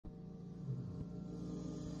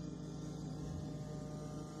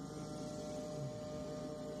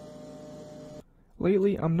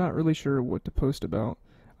Lately, I'm not really sure what to post about.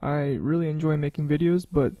 I really enjoy making videos,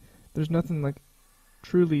 but there's nothing like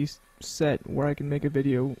truly set where I can make a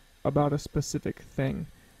video about a specific thing.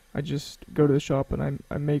 I just go to the shop and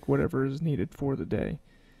I make whatever is needed for the day.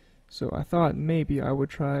 So I thought maybe I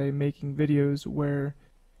would try making videos where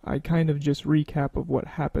I kind of just recap of what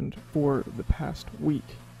happened for the past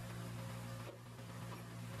week.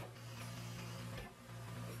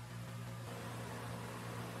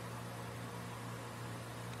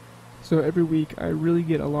 So every week I really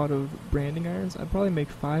get a lot of branding irons. I probably make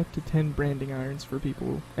 5 to 10 branding irons for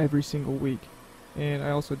people every single week. And I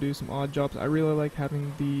also do some odd jobs. I really like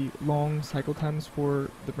having the long cycle times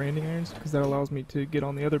for the branding irons because that allows me to get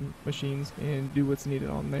on the other machines and do what's needed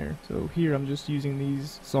on there. So here I'm just using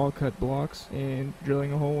these saw cut blocks and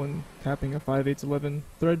drilling a hole and tapping a 5/8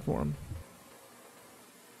 thread for them.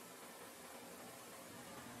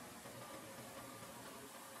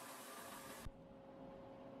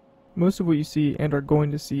 Most of what you see and are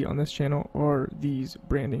going to see on this channel are these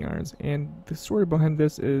branding irons, and the story behind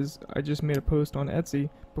this is I just made a post on Etsy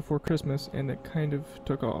before Christmas and it kind of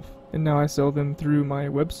took off. And now I sell them through my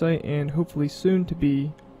website and hopefully soon to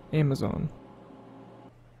be Amazon.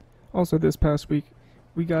 Also this past week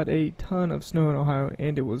we got a ton of snow in Ohio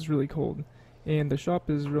and it was really cold. And the shop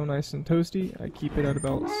is real nice and toasty. I keep it at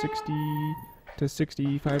about 60 to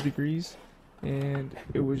 65 degrees. And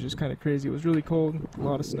it was just kind of crazy. It was really cold, a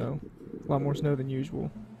lot of snow, a lot more snow than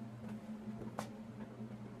usual.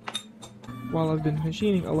 While I've been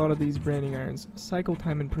machining a lot of these branding irons, cycle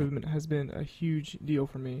time improvement has been a huge deal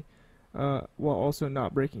for me, while also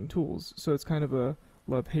not breaking tools. So it's kind of a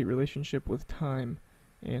love-hate relationship with time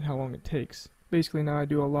and how long it takes. Basically now I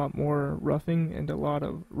do a lot more roughing and a lot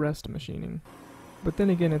of rest machining. But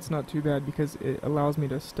then again, it's not too bad because it allows me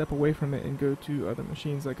to step away from it and go to other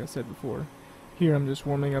machines like I said before. Here I'm just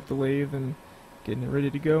warming up the lathe and getting it ready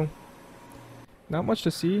to go. Not much to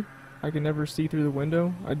see. I can never see through the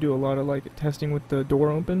window. I do a lot of like testing with the door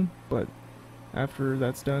open, but after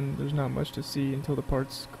that's done there's not much to see until the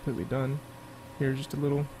part's completely done. Here's just a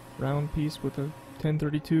little round piece with a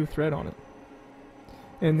 1032 thread on it.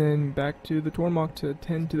 And then back to the Tormach to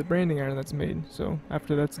tend to the branding iron that's made. So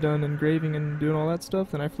after that's done engraving and doing all that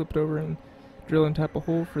stuff, then I flip it over and drill and tap a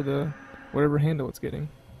hole for the whatever handle it's getting.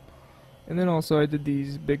 And then also I did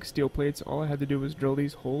these big steel plates. All I had to do was drill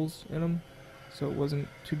these holes in them, so it wasn't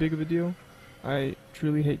too big of a deal. I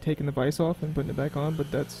truly hate taking the vise off and putting it back on, but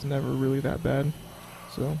that's never really that bad.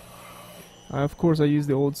 So, of course I use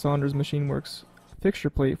the old Saunders Machine Works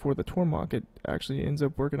fixture plate for the Tormach. It actually ends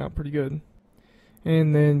up working out pretty good.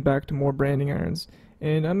 And then back to more branding irons.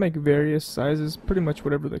 And I make various sizes, pretty much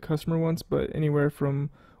whatever the customer wants, but anywhere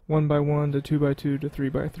from 1x1 to 2x2 to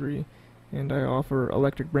 3x3. And I offer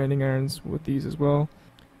electric branding irons with these as well.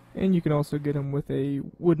 And you can also get them with a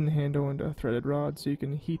wooden handle and a threaded rod, so you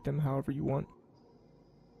can heat them however you want.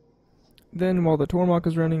 Then while the Tormach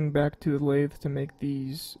is running, back to the lathe to make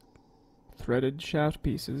these threaded shaft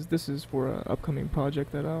pieces. This is for an upcoming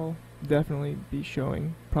project that I'll definitely be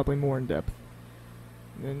showing, probably more in depth.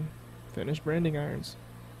 And then finished branding irons.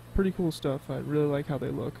 Pretty cool stuff. I really like how they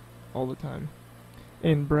look all the time.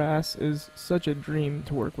 And brass is such a dream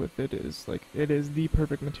to work with. It is the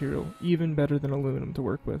perfect material, even better than aluminum to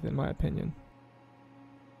work with in my opinion.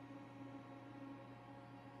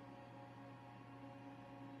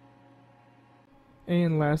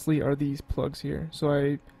 And lastly are these plugs here. So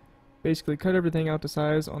I basically cut everything out to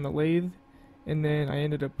size on the lathe, and then I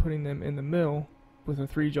ended up putting them in the mill with a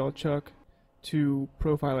 3-jaw chuck to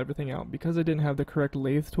profile everything out, because I didn't have the correct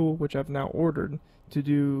lathe tool, which I've now ordered to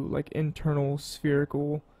do like internal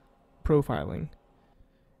spherical profiling.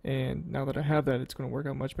 And now that I have that, it's going to work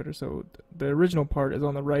out much better. So the original part is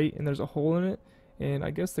on the right and there's a hole in it, and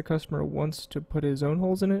I guess the customer wants to put his own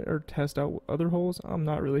holes in it or test out other holes. I'm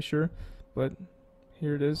not really sure, but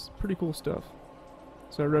here it is. Pretty cool stuff.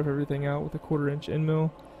 So I rough everything out with a 1/4-inch end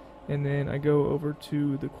mill, and then I go over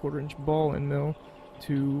to the 1/4-inch ball end mill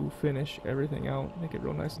to finish everything out, make it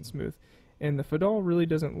real nice and smooth. And the Fadal really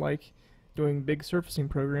doesn't like doing big surfacing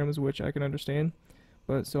programs, which I can understand,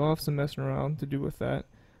 but so I'll have some messing around to do with that.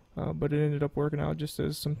 But it ended up working out just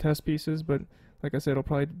as some test pieces, but like I said, I'll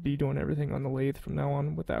probably be doing everything on the lathe from now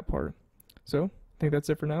on with that part. So I think that's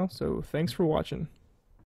it for now, so thanks for watching.